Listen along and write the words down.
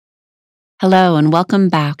Hello and welcome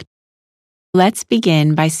back. Let's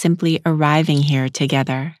begin by simply arriving here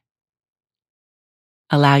together.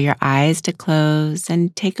 Allow your eyes to close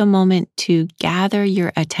and take a moment to gather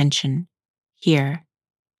your attention here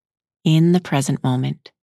in the present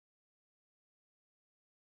moment.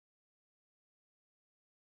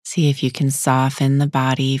 See if you can soften the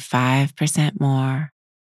body 5% more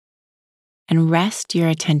and rest your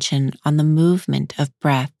attention on the movement of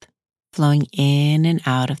breath flowing in and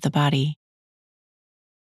out of the body.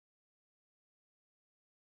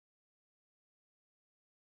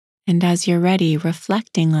 And as you're ready,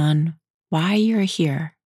 reflecting on why you're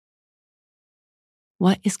here.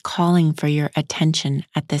 What is calling for your attention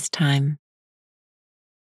at this time?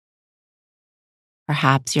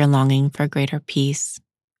 Perhaps you're longing for greater peace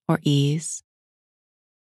or ease,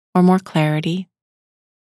 or more clarity,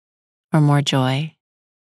 or more joy.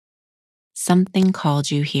 Something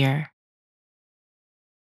called you here.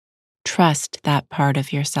 Trust that part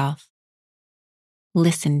of yourself.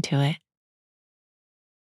 Listen to it.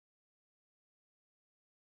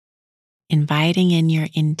 Inviting in your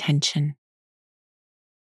intention.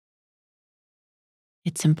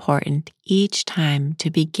 It's important each time to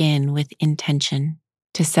begin with intention,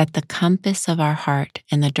 to set the compass of our heart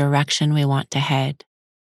in the direction we want to head.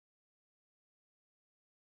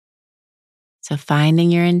 So finding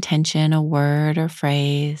your intention, a word or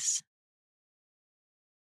phrase,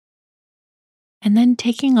 and then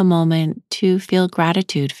taking a moment to feel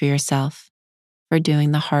gratitude for yourself for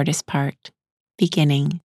doing the hardest part,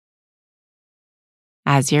 beginning.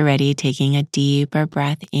 As you're ready, taking a deeper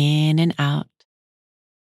breath in and out.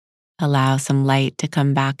 Allow some light to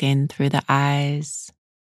come back in through the eyes.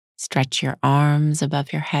 Stretch your arms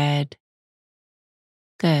above your head.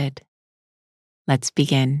 Good. Let's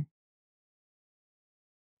begin.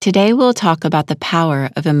 Today we'll talk about the power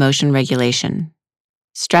of emotion regulation.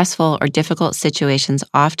 Stressful or difficult situations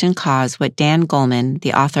often cause what Dan Goleman,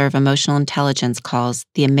 the author of Emotional Intelligence, calls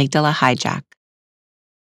the amygdala hijack.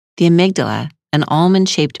 The amygdala, an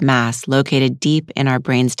almond-shaped mass located deep in our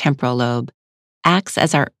brain's temporal lobe, acts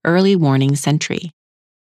as our early warning sentry.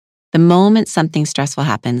 The moment something stressful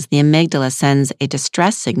happens, the amygdala sends a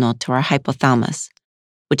distress signal to our hypothalamus,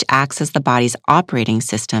 which acts as the body's operating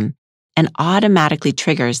system and automatically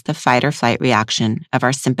triggers the fight or flight reaction of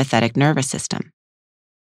our sympathetic nervous system.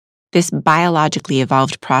 This biologically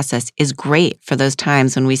evolved process is great for those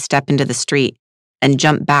times when we step into the street and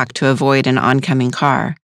jump back to avoid an oncoming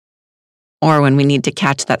car, or when we need to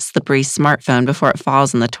catch that slippery smartphone before it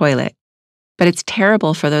falls in the toilet. But it's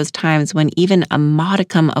terrible for those times when even a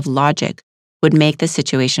modicum of logic would make the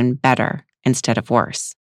situation better instead of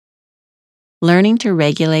worse. Learning to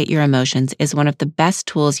regulate your emotions is one of the best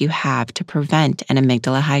tools you have to prevent an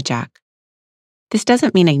amygdala hijack. This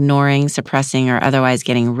doesn't mean ignoring, suppressing, or otherwise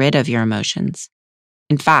getting rid of your emotions.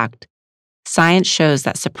 In fact, science shows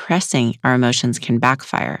that suppressing our emotions can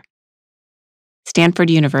backfire. Stanford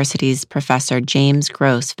University's Professor James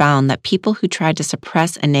Gross found that people who tried to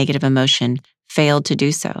suppress a negative emotion failed to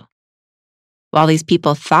do so. While these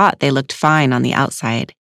people thought they looked fine on the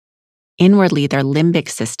outside, inwardly their limbic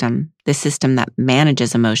system, the system that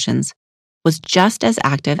manages emotions, was just as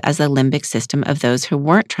active as the limbic system of those who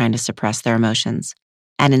weren't trying to suppress their emotions,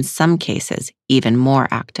 and in some cases, even more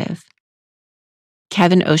active.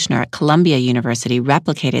 Kevin Oshner at Columbia University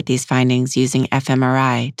replicated these findings using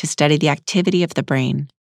fMRI to study the activity of the brain.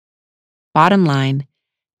 Bottom line,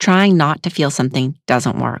 trying not to feel something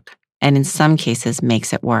doesn't work, and in some cases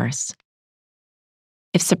makes it worse.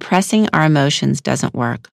 If suppressing our emotions doesn't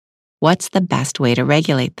work, what's the best way to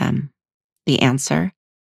regulate them? The answer?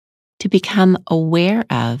 To become aware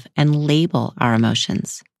of and label our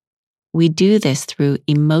emotions. We do this through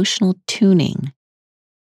emotional tuning.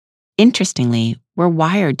 Interestingly, we're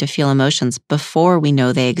wired to feel emotions before we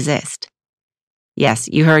know they exist. Yes,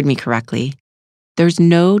 you heard me correctly. There's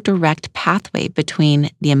no direct pathway between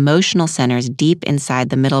the emotional centers deep inside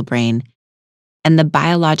the middle brain and the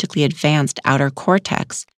biologically advanced outer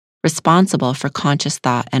cortex responsible for conscious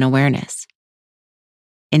thought and awareness.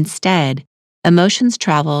 Instead, emotions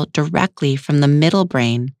travel directly from the middle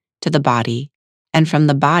brain to the body and from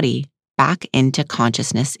the body back into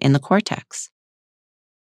consciousness in the cortex.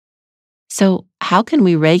 So, how can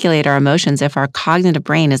we regulate our emotions if our cognitive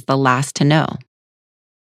brain is the last to know?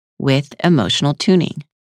 With emotional tuning.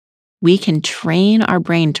 We can train our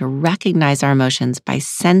brain to recognize our emotions by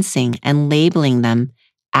sensing and labeling them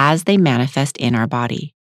as they manifest in our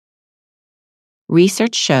body.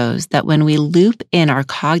 Research shows that when we loop in our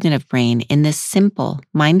cognitive brain in this simple,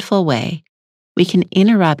 mindful way, we can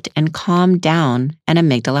interrupt and calm down an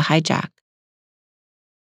amygdala hijack.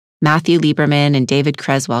 Matthew Lieberman and David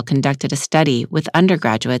Creswell conducted a study with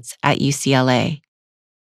undergraduates at UCLA.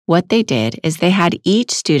 What they did is they had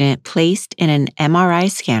each student placed in an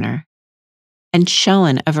MRI scanner and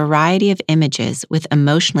shown a variety of images with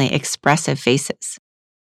emotionally expressive faces.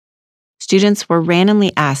 Students were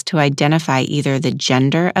randomly asked to identify either the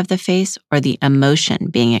gender of the face or the emotion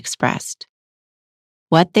being expressed.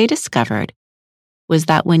 What they discovered was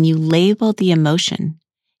that when you labeled the emotion,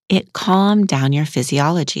 it calmed down your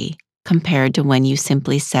physiology compared to when you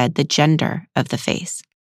simply said the gender of the face.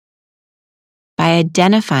 By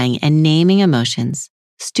identifying and naming emotions,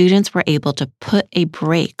 students were able to put a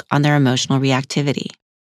brake on their emotional reactivity.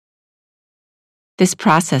 This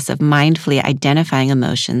process of mindfully identifying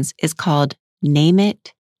emotions is called name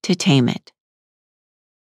it to tame it.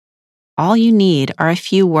 All you need are a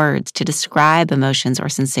few words to describe emotions or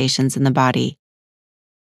sensations in the body.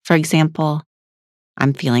 For example,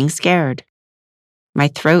 I'm feeling scared. My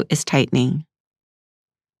throat is tightening.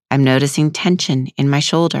 I'm noticing tension in my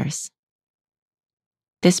shoulders.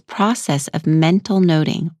 This process of mental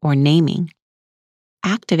noting or naming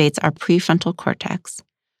activates our prefrontal cortex,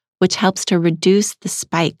 which helps to reduce the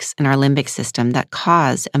spikes in our limbic system that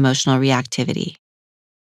cause emotional reactivity.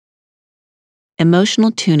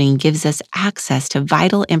 Emotional tuning gives us access to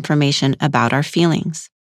vital information about our feelings,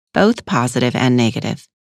 both positive and negative,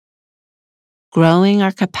 growing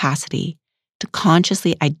our capacity to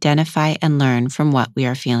consciously identify and learn from what we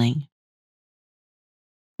are feeling.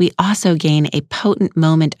 We also gain a potent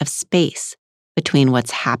moment of space between what's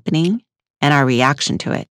happening and our reaction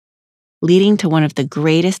to it, leading to one of the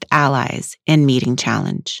greatest allies in meeting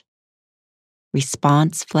challenge: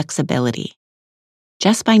 response flexibility.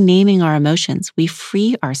 Just by naming our emotions, we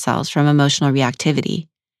free ourselves from emotional reactivity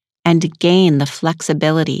and gain the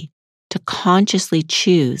flexibility to consciously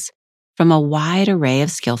choose from a wide array of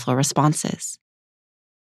skillful responses.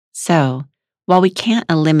 So, while we can't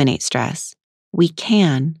eliminate stress, we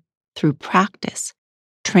can, through practice,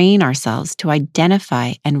 train ourselves to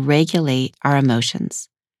identify and regulate our emotions,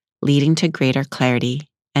 leading to greater clarity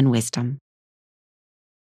and wisdom.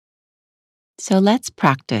 So let's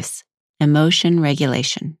practice emotion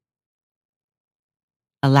regulation.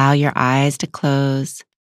 Allow your eyes to close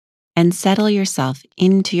and settle yourself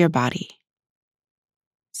into your body.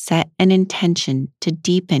 Set an intention to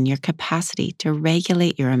deepen your capacity to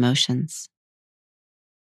regulate your emotions.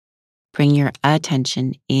 Bring your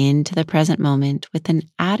attention into the present moment with an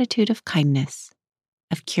attitude of kindness,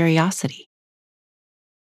 of curiosity.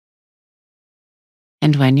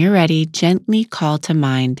 And when you're ready, gently call to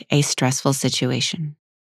mind a stressful situation.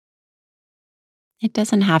 It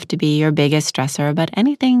doesn't have to be your biggest stressor, but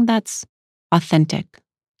anything that's authentic,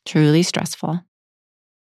 truly stressful.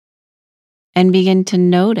 And begin to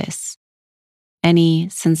notice any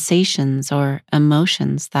sensations or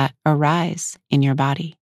emotions that arise in your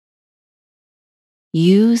body.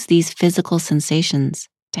 Use these physical sensations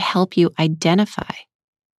to help you identify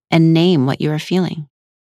and name what you are feeling.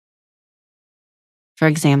 For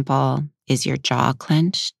example, is your jaw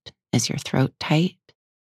clenched? Is your throat tight?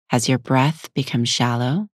 Has your breath become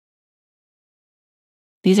shallow?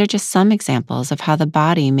 These are just some examples of how the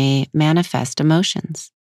body may manifest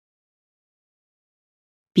emotions.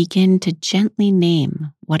 Begin to gently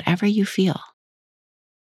name whatever you feel.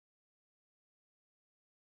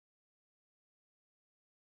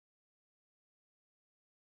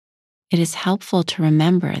 It is helpful to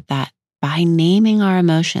remember that by naming our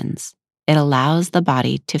emotions, it allows the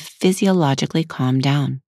body to physiologically calm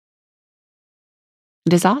down.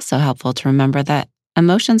 It is also helpful to remember that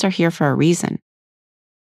emotions are here for a reason.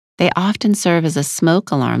 They often serve as a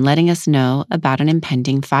smoke alarm letting us know about an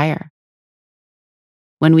impending fire.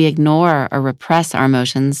 When we ignore or repress our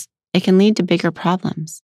emotions, it can lead to bigger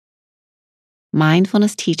problems.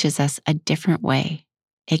 Mindfulness teaches us a different way.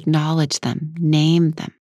 Acknowledge them, name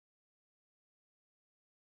them.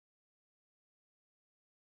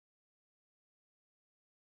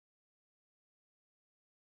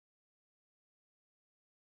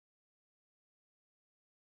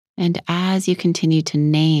 And as you continue to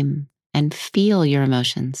name and feel your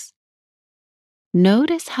emotions,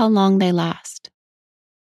 notice how long they last.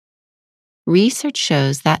 Research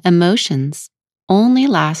shows that emotions only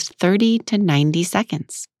last 30 to 90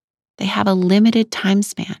 seconds. They have a limited time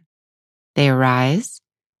span. They arise,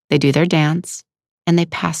 they do their dance, and they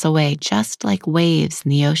pass away just like waves in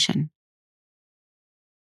the ocean.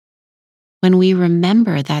 When we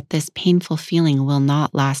remember that this painful feeling will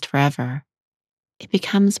not last forever, it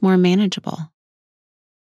becomes more manageable.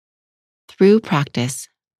 Through practice,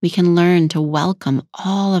 we can learn to welcome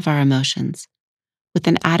all of our emotions with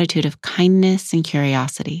an attitude of kindness and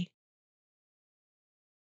curiosity.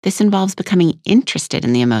 This involves becoming interested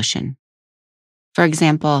in the emotion. For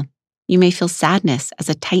example, you may feel sadness as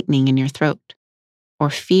a tightening in your throat, or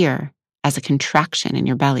fear as a contraction in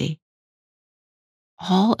your belly.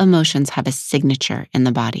 All emotions have a signature in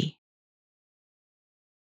the body.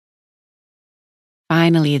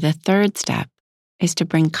 Finally, the third step is to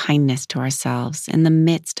bring kindness to ourselves in the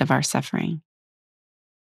midst of our suffering.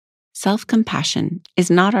 Self-compassion is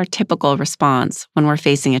not our typical response when we're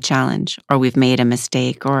facing a challenge, or we've made a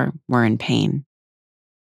mistake, or we're in pain.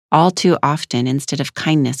 All too often, instead of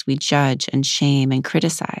kindness, we judge and shame and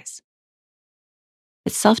criticize.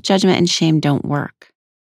 But self-judgment and shame don't work.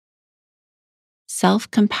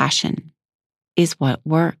 Self-compassion is what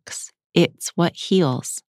works. It's what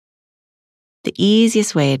heals. The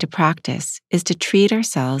easiest way to practice is to treat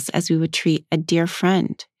ourselves as we would treat a dear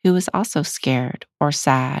friend who is also scared or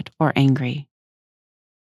sad or angry.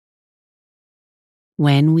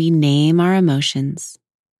 When we name our emotions,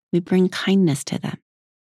 we bring kindness to them.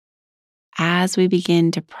 As we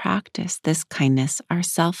begin to practice this kindness, our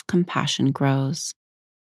self-compassion grows.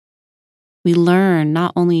 We learn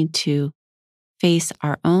not only to face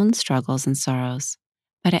our own struggles and sorrows,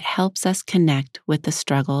 but it helps us connect with the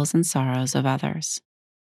struggles and sorrows of others.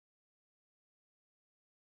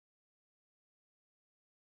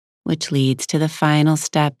 Which leads to the final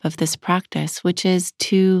step of this practice, which is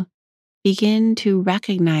to begin to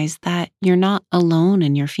recognize that you're not alone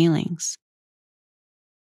in your feelings.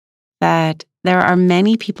 That there are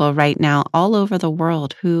many people right now all over the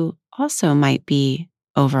world who also might be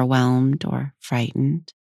overwhelmed or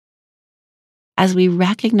frightened. As we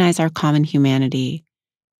recognize our common humanity,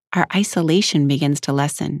 our isolation begins to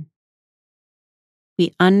lessen.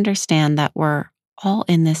 We understand that we're all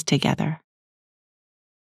in this together.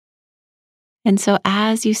 And so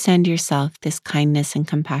as you send yourself this kindness and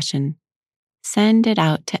compassion, send it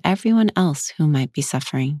out to everyone else who might be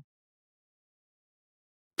suffering.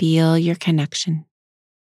 Feel your connection.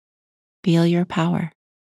 Feel your power.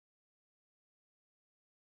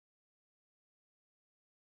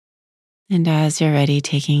 And as you're ready,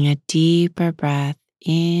 taking a deeper breath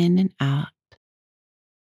in and out,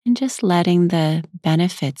 and just letting the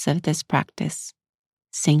benefits of this practice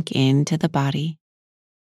sink into the body.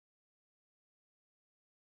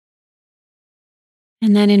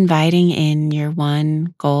 And then inviting in your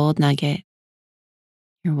one gold nugget,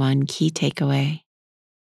 your one key takeaway.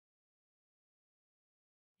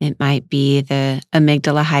 It might be the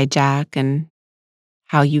amygdala hijack and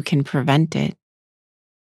how you can prevent it.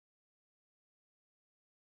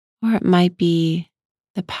 Or it might be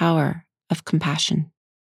the power of compassion.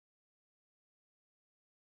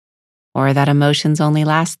 Or that emotions only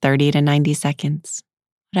last 30 to 90 seconds.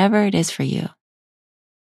 Whatever it is for you.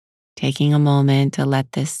 Taking a moment to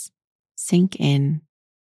let this sink in.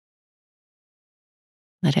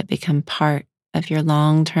 Let it become part of your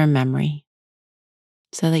long-term memory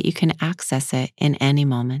so that you can access it in any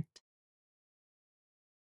moment.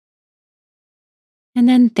 And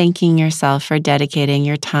then thanking yourself for dedicating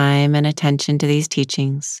your time and attention to these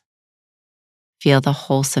teachings. Feel the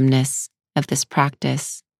wholesomeness of this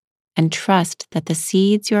practice and trust that the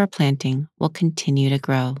seeds you are planting will continue to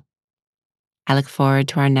grow. I look forward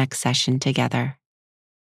to our next session together.